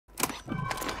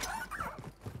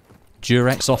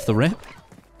Durex off the rip.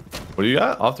 What do you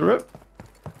got off the rip?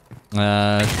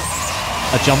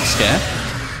 A jump scare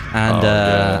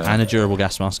and a durable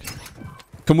gas mask.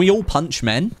 Can we all punch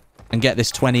men and get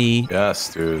this 20?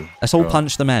 Yes, dude. Let's all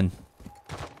punch the men.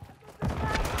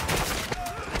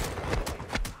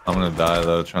 I'm gonna die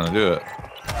though trying to do it.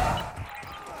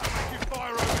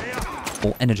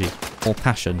 More energy, more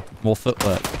passion, more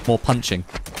footwork, more punching.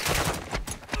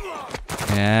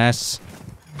 Yes.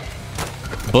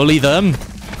 Bully them.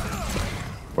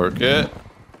 Work it.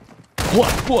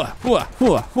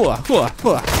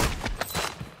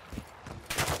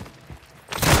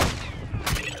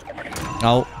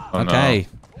 Oh, okay.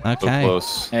 No. Okay. So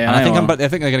close. Hey, I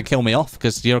think they're gonna kill me off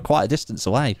because you're quite a distance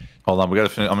away. Hold on, we gotta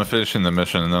finish. I'm finishing the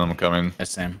mission and then I'm coming. Yes,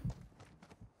 Sam.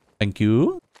 Thank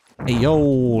you. Hey yo,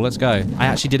 let's go. I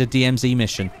actually did a DMZ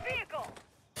mission.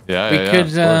 Yeah, we could.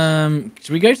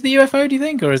 Should we go to the UFO? Do you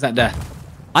think, or is that death?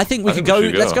 I think we could go.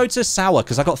 Let's go to Sour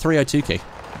because I got 302 key.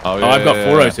 Oh yeah. I've got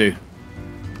 402.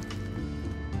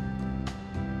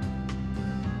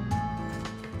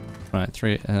 Right,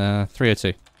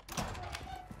 302.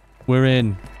 We're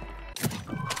in.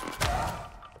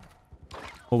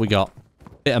 What we got?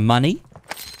 Bit of money.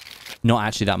 Not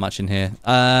actually that much in here.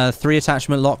 3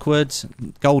 attachment Lockwood,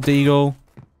 Gold Eagle.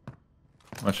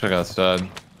 I'll check outside.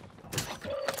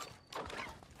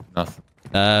 Nothing.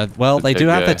 Well, they do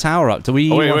have their tower up. Do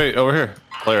we? Oh, wait, over here.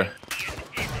 Player.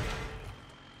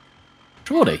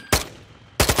 Shorty.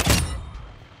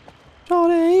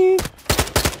 Shorty.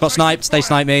 Got sniped. They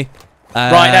sniped me.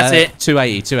 Right, that's it.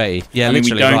 280. Yeah, I mean,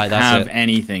 literally. we don't right, that's have it.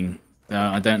 anything.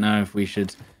 I don't know if we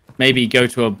should maybe go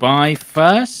to a buy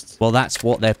first. Well, that's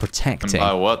what they're protecting.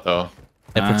 By what though?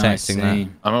 They're protecting that.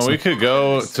 I mean, we could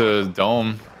go to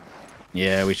Dome.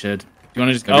 Yeah, we should. Do you want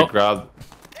to just Maybe go? grab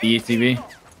The ETB?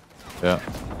 Yeah.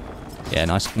 Yeah,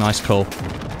 nice call.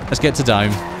 Let's get to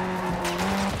Dome.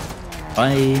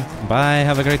 Bye. Bye.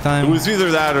 Have a great It time. was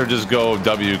either that or just go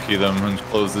W key them and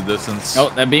close the distance. Oh,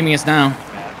 they're beaming us now.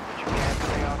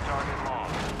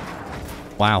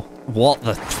 Wow. What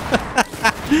the...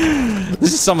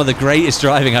 This is some of the greatest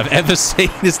driving I've ever seen.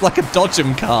 It's like a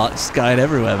Dodgem cart just going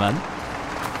everywhere, man.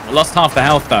 I lost half the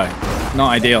health, though.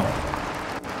 Not ideal.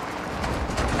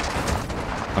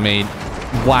 I mean,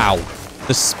 wow.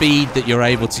 The speed that you're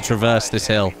able to traverse this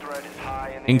hill.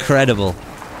 Incredible.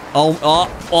 Oh.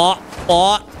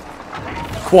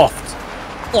 Quaffed.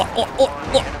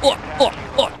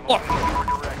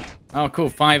 Oh, cool.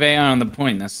 5 AI on the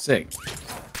point. That's sick.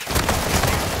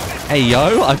 Hey,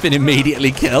 yo. I've been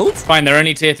immediately killed. Fine. They're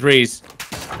only tier 3s.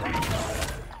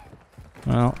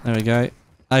 Well, there we go.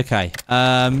 Okay.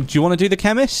 Do you want to do the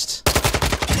chemist?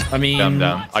 I mean... I'm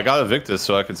down. I got Evictus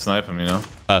so I could snipe him, you know?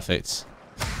 Perfect.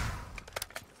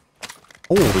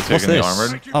 Oh, we what's taking the this?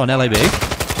 armored? Oh, an LAB.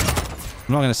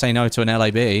 I'm not going to say no to an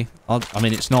LAB. I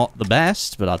mean, it's not the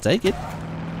best, but I'll take it.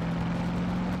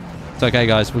 It's okay,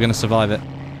 guys. We're going to survive it.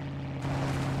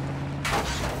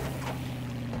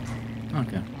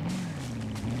 Okay.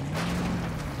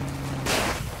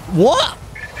 What?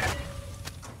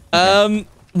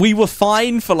 We were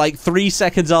fine for like 3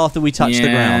 seconds after we touched the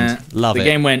ground. Love it. The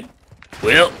game went,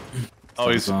 well. Oh,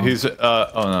 he's oh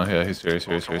no, yeah, he's here.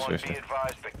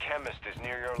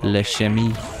 Le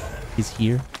Chemi is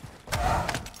here.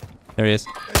 There he is.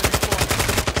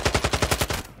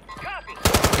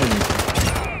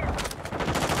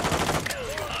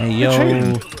 Hey, yo.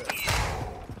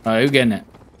 Who getting it?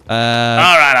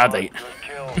 Alright, I'll take it.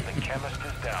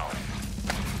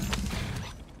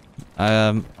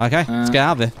 Okay, let's get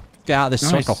out of here. Get out of this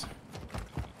circle.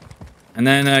 And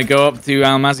then go up to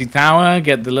Almazi Tower,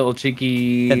 get the little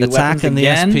cheeky Get the TAC and the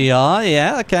again. SPR.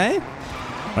 Yeah, okay.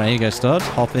 Right, here you go, stud.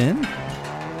 Hop in.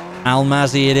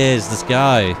 Almazi it is. Let's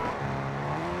go.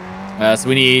 So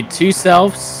we need 2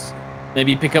 selves.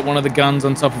 Maybe pick up one of the guns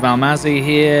on top of Almazi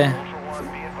here.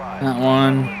 That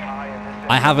one.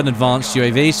 I have an advanced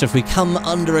UAV, so if we come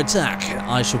under attack,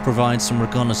 I shall provide some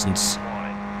reconnaissance.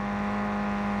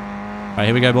 Right,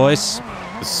 here we go, boys.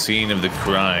 The scene of the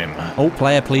crime. Oh,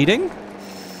 player pleading.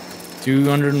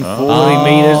 240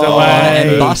 meters away.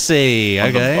 And Bussy.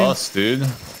 On the Okay. bus, dude.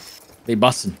 They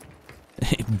bussin'.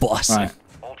 Bussy. Right.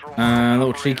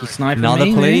 Little cheeky sniper. Another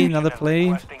me, plea. maybe? Another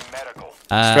plea.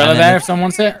 Strela there if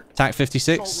someone's hit. TAC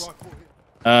 56.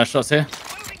 Shots here.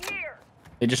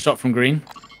 They just shot from green.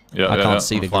 Yeah, I can't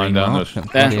see the green down mark. to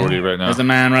There. 40 right now. There's a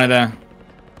man right there.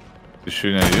 He's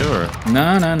shooting at you, or?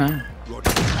 No.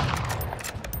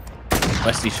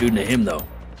 Westie shooting at him, though.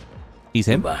 He's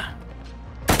him.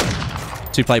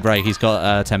 2-plate break. He's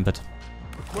got tempered.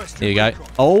 Here you go.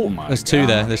 Oh, there's 2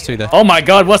 there. There's 2 there. Oh my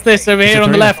god, what's this over here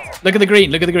on the green. left? Look at the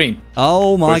green. Look at the green.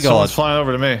 Oh my Wait, god. someone's flying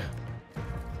over to me.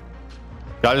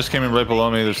 Guy just came in right below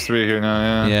me. There's 3 here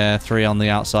now. Yeah. Yeah, 3 on the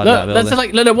outside Look, of that building. that's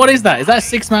like, look, what is that? Is that a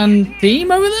 6-man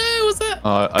team over there? What's that?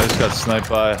 I just got sniped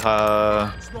by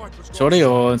Shorty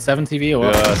or 7TV or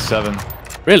what? 7.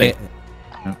 Really?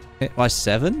 Hit by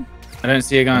 7? I don't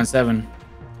see a guy on 7.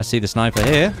 I see the sniper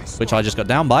here, which I just got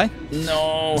down by.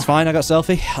 No. It's fine, I got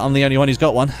selfie. I'm the only one who's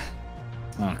got one.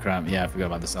 Oh crap! Yeah, I forgot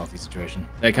about the selfie situation.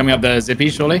 They're coming up the zippy,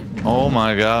 surely. Oh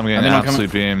my god, I'm getting absolutely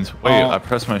beamed. Wait, I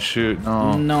pressed my shoot.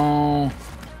 No. No.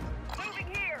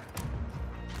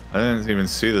 I didn't even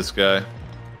see this guy.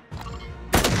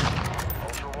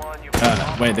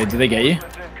 Wait, did they get you?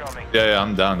 Yeah,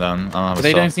 I'm down. But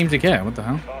they don't seem to care. What the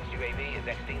hell?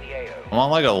 I'm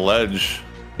on like a ledge.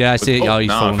 Yeah, I see it. Oh, he's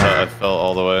fallen. I fell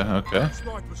all the way. Okay.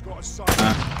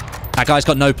 That guy's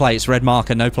got no plates. Red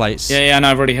marker, no plates. Yeah, no,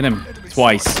 I've already hit him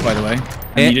twice, by the way.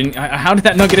 And you didn't. How did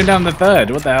that not get him down the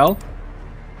 3rd? What the hell?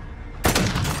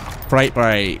 Break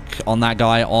on that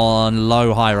guy on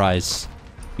low high rise.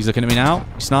 He's looking at me now.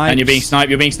 Sniped. And you're being sniped.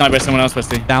 You're being sniped by someone else,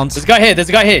 Westie. Down. There's a guy here. There's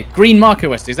a guy here. Green marker,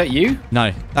 Westie. Is that you?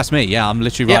 No, that's me. Yeah, I'm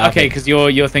literally right. Yeah, okay, because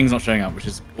your thing's not showing up, which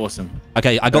is awesome.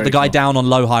 Okay, I got the guy down on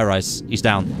low high rise. He's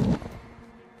down.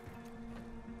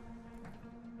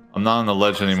 I'm not on the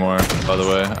ledge anymore, by the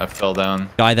way. I fell down.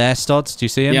 Guy there, Stods. Do you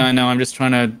see him? Yeah, I know. I'm just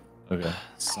trying to... Okay.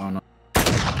 So annoying.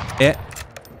 Hit.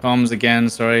 Comms again,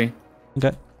 sorry.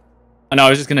 Okay. I know, I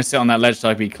was just going to sit on that ledge so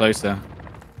I'd be closer.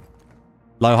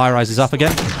 Low high rise is up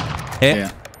again. Hit.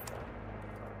 Yeah.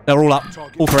 They're all up.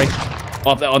 All 3.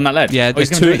 On that ledge? Yeah, there's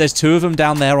 2 of them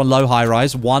down there on low high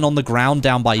rise. 1 on the ground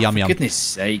down by Yum Yum. Goodness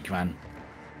sake, man.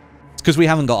 It's because we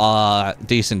haven't got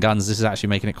decent guns. This is actually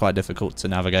making it quite difficult to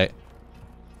navigate.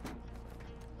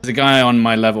 There's a guy on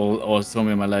my level, or saw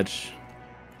me on my ledge.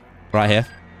 Right here.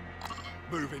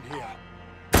 Moving here.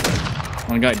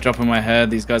 One guy dropping my head.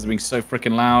 These guys are being so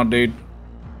freaking loud, dude.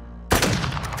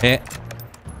 Hit.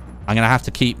 I'm going to have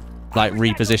to keep, like,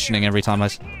 repositioning every time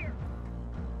I...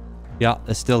 Yeah,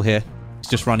 they're still here. He's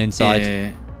just run inside.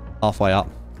 Yeah. Halfway up.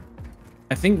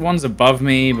 I think one's above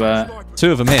me, but...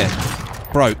 2 of them here.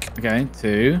 Broke. Okay,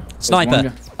 2.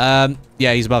 Sniper.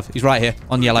 Yeah, he's above. He's right here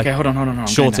on yellow. Okay, hold on.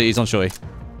 Shorty, he's on shorty.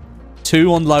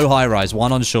 2 on low high rise,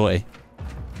 1 on shorty.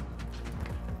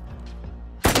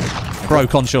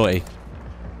 Broke on shorty.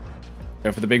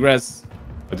 Go for the big res.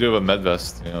 I do have a med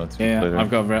vest, you know. Yeah, I've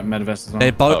got a med vest as well.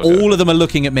 They're both. All of them are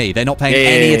looking at me. They're not paying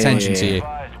any attention to you.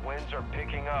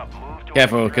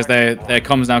 Careful, because they're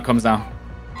comms now.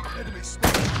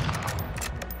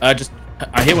 I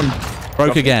hit one.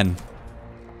 Broke again.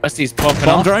 Westie's popping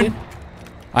Bomb off. drone. Dude.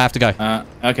 I have to go.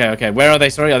 Okay. Where are they?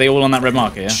 Sorry, are they all on that red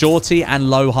marker? Yeah. Shorty and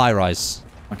low high rise.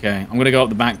 Okay, I'm gonna go up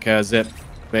the back zip.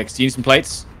 Vix, do you need some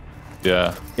plates?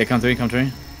 Yeah. Yeah, come through.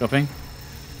 Dropping.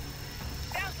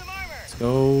 Let's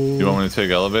go. You want me to take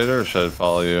elevator or should I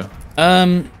follow you?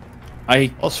 I'll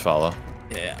just follow.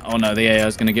 Yeah. Oh no, the AI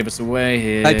is gonna give us away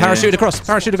here. Hey, parachute across.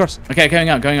 Okay, going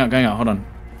out. Hold on.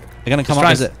 They're gonna come up.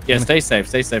 Is it? Yeah, stay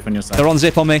safe on your side. They're on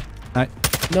zip on me. No.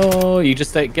 No, you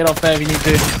just get off there if you need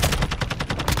to.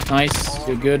 Nice,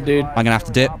 you're good, dude. I'm gonna have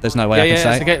to dip. There's no way I can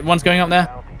say. Okay. One's going up there.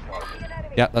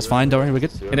 Yeah, that's fine. Don't worry, we're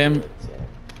good. Hit him.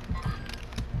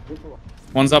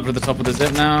 One's up to the top of the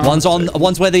zip now. One's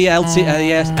where the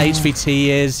HVT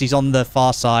is. He's on the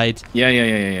far side. Yeah.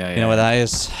 You know where that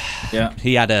is? Yeah.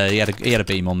 He had a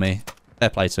beam on me. Fair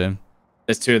play to him.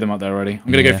 There's 2 of them up there already.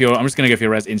 I'm just gonna go for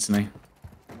your res instantly.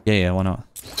 Yeah, why not?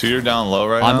 So you're down low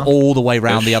right now? I'm all the way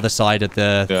around the other side of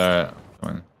the... Yeah,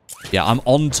 alright. Yeah, I'm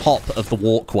on top of the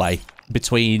walkway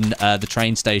between the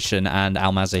train station and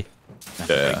Almazy.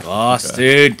 Yeah. Lost,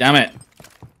 dude. Damn it.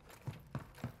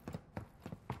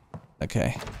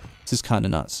 Okay. This is kind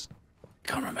of nuts.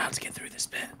 Can't remember how to get through this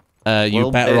bit.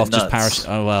 You're better off just parachute.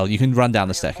 Oh, well, you can run down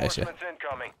the staircase, yeah.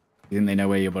 You think they know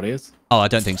where your body is? Oh, I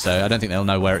don't think so. I don't think they'll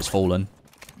know where it's fallen.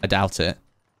 I doubt it.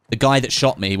 The guy that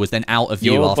shot me was then out of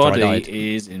view after I died. Your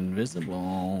body is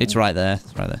invisible. It's right there.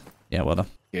 It's right there. Yeah, well done.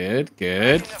 Good.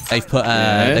 They've put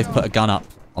a gun up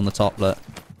on the top. Look.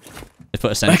 They've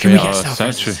put a sentry up. Oh,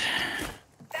 sentry.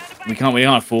 We can't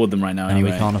afford them right now.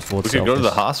 Anyway, we can't afford. We could go to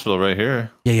the hospital right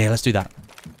here. Yeah. Let's do that.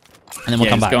 And then we'll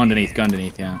come back. Go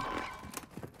underneath. Yeah.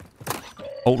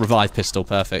 Alt revive pistol.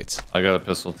 Perfect. I got a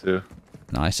pistol too.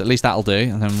 Nice. At least that'll do.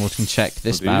 And then we can check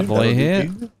this bad boy here.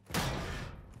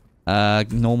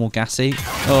 Normal gassy.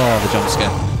 Oh, the jump scare.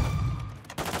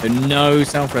 So no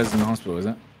self-res in the hospital, is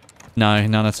it? No,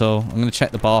 none at all. I'm going to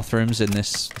check the bathrooms in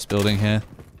this building here.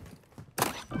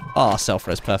 Oh,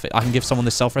 self-res. Perfect. I can give someone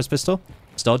this self-res pistol.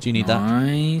 Stod, you need that?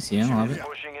 Nice. Yeah, I'll have it.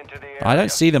 I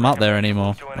don't see them up there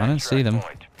anymore. I don't see them.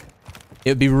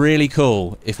 It would be really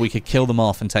cool if we could kill them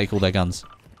off and take all their guns.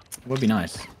 Would be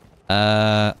nice.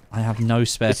 I have no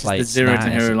spare This is plates. the zero That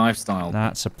to is- hero lifestyle.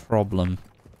 That's a problem.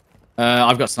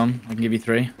 I've got some. I can give you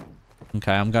 3.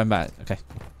 Okay, I'm going back. Okay.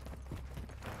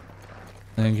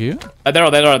 Thank you. They're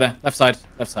all there. Left side.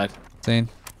 Left side. Seen.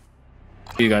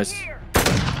 You guys.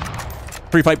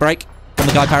 Pre-plate break on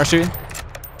the guy parachuting.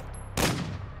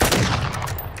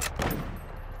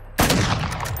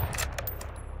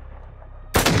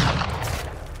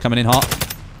 Coming in hot.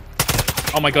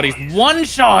 Oh my god, he's one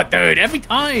shot, dude, every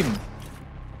time.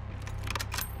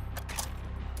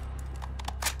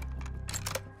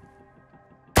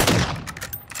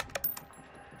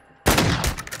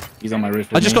 He's on my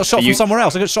roof. I just got shot from somewhere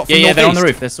else. I got shot from Yeah, northeast. they're on the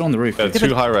roof. They're still on the roof. Yeah,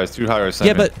 two high rise.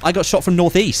 Yeah, but I got shot from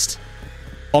northeast.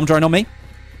 Bomb drone on me.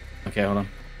 Okay, hold on.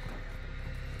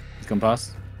 He's gone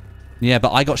past. Yeah,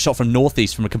 but I got shot from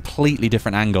northeast from a completely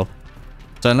different angle.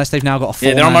 So unless they've now got a full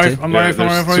Yeah, they're on my man roof. On my roof. On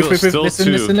my roof.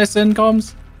 Listen,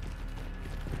 comms.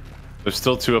 There's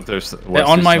still 2 up there. They're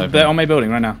on my building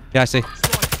right now. Yeah, I see.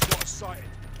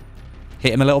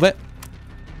 Hit him a little bit.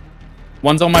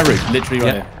 One's on my roof, literally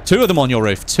right Yeah. here. 2 of them on your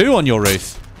roof. 2 on your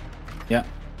roof. Yeah.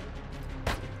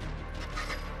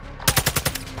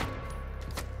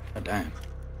 God damn.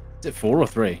 Is it 4 or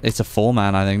 3? It's a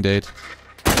 4-man, I think, dude.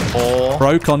 4.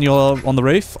 Broke on the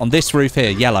roof. On this roof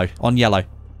here. Yellow. On yellow.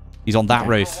 He's on that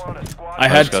roof. I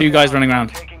heard 2 guys running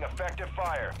around.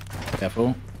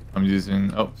 Careful. I'm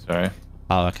using. Oh, sorry.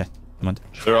 Oh, okay. Come on.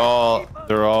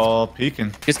 They're all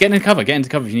peeking. Just get into cover. Get into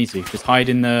cover if you need to. Just hide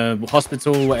in the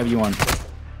hospital, whatever you want.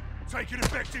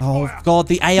 Oh god,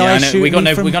 the AI Yeah, I know. shooting We got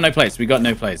no place. We got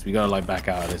no place. We gotta like back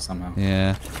out of this somehow.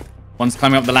 Yeah. One's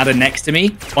climbing up the ladder next to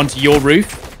me onto your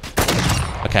roof.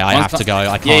 Okay, I have to go.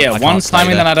 I can't. Yeah, I can't one's stay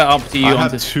climbing the there. ladder up to you. I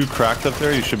have 2 cracked up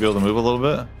there. You should be able to move a little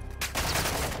bit.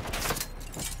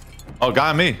 Oh,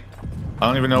 guy on me. I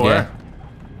don't even know where.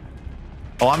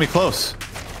 Oh, on me close.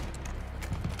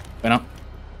 Went up.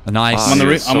 Nice. I'm on the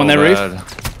roof. I'm on their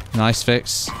roof. Nice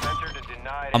fix.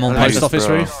 I'm on Nice, post office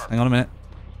bro. roof. Hang on a minute.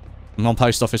 I'm on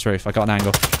post office roof. I got an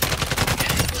angle.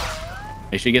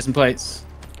 Make sure you get some plates.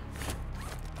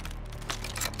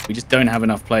 We just don't have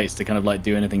enough plates to kind of like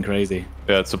do anything crazy.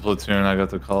 Yeah, it's a platoon. I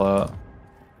got the call out.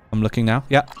 I'm looking now.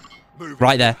 Yeah.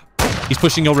 Right there. He's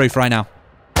pushing your roof right now.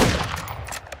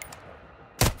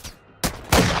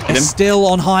 Hit him. Still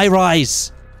on high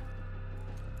rise.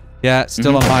 Yeah,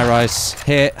 still on high rise.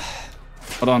 Hit.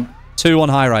 Hold on. 2 on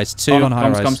high rise. 2 on high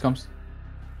rise. Comes.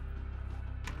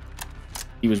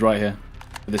 He was right here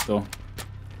for this door.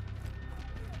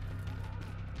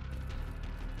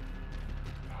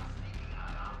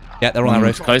 Yeah, they're on that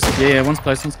roof. Close. Yeah, one's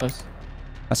close.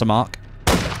 That's a mark.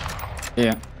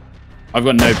 Yeah. I've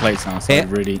got no plates now, so I Hit.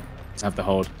 really just have to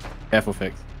hold. Careful,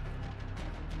 Fix.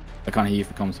 I can't hear you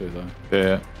for comms through though.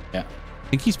 Yeah. Yeah. I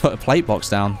think he's put a plate box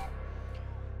down.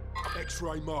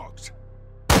 X-ray marked.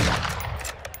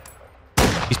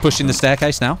 He's pushing the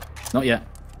staircase now. Not yet.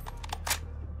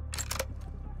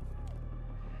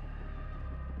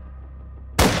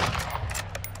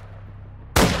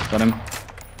 Got him.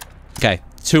 Okay,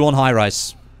 2 on high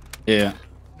rise. Yeah.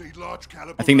 Need large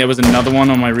caliber. I think there was another one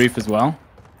on my roof as well.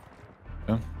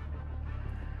 Yeah.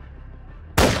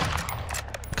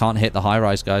 I can't hit the high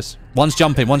rise, guys. One's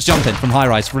jumping from high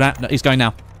rise. No, he's going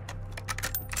now.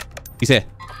 He's here.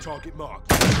 Target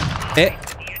marked. Hit.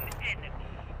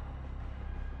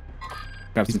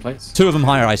 Grab some plates. 2 of them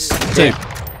high rise. 2.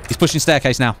 He's pushing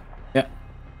staircase now. Yeah.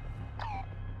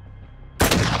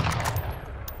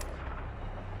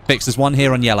 Fix, there's one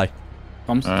here on yellow.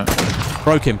 Comms. All right.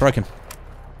 Broke him.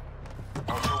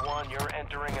 Ultra One, you're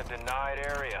entering a denied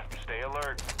area. Stay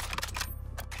alert.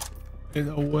 Get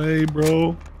away,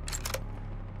 bro.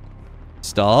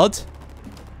 Starred.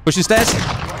 Pushing stairs.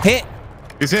 Hit.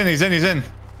 He's in.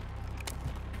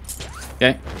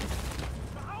 Okay.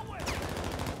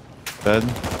 Dead.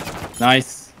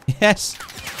 Nice. Yes.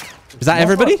 Is that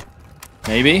everybody?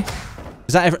 Maybe.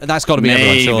 Is that that's got to be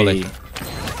everyone, surely.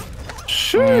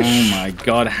 Oh my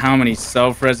god, how many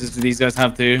self-reses do these guys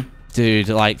have to? Dude,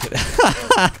 like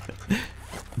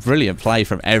brilliant play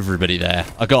from everybody there.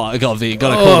 I got to call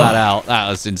that out. That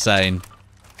was insane.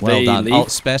 Well They done. leave? Oh,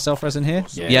 spare self-res in here?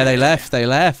 Yeah. Yeah, they left.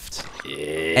 Yeah.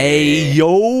 Hey, yo!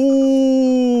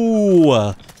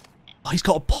 Oh, he's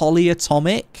got a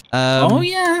polyatomic. Oh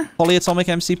yeah. Polyatomic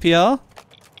MCPR.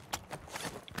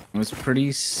 It was pretty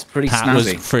That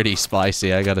snazzy. was pretty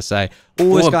spicy, I gotta say.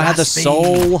 Oh, this Oh, guy had the Westie.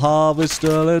 soul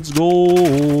harvester. Let's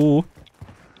go.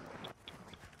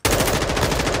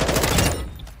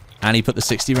 And he put the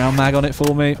 60-round mag on it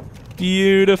for me.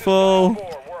 Beautiful.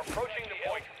 We're approaching the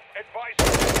point.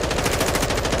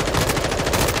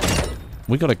 Advise.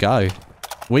 We gotta go.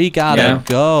 We gotta Yeah.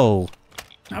 go.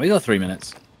 Now we got 3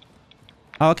 minutes.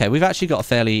 Oh, okay, we've actually got a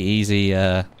fairly easy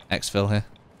exfil here.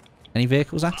 Any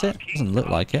vehicles at it? Doesn't look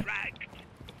like it.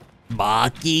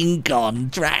 Marking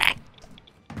contract.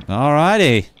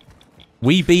 Alrighty.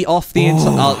 We beat off the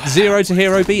entire 0 to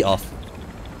hero beat off.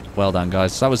 Well done,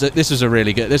 guys. That was it. This was a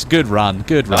really good run.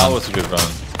 Good run. That was a good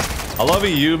run. I love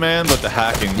EU, man, but the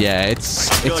hacking. Yeah, it's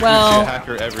like well, we see a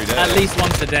hacker every day. at least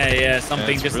once a day. Yeah,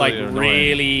 something it's just really like annoying.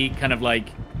 really kind of like,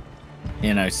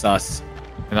 you know, sus.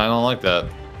 And I don't like that.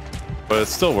 But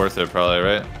it's still worth it, probably,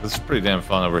 right? This is pretty damn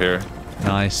fun over here.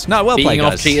 nice. No, well played, Beating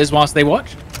off guys. cheaters whilst they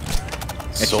watch.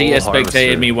 A Soul cheater Harvester.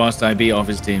 spectated me whilst I beat off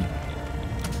his team.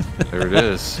 There it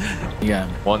is. Yeah.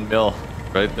 1 mil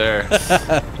right there. 1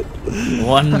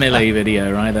 milli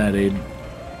video right there, dude.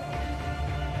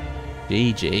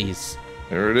 GG's.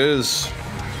 There it is.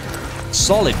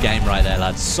 Solid game right there,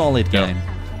 lads. Solid Yep. game.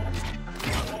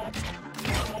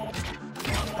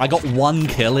 I got 1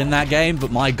 kill in that game, but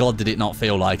my god, did it not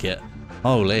feel like it.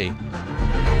 Holy.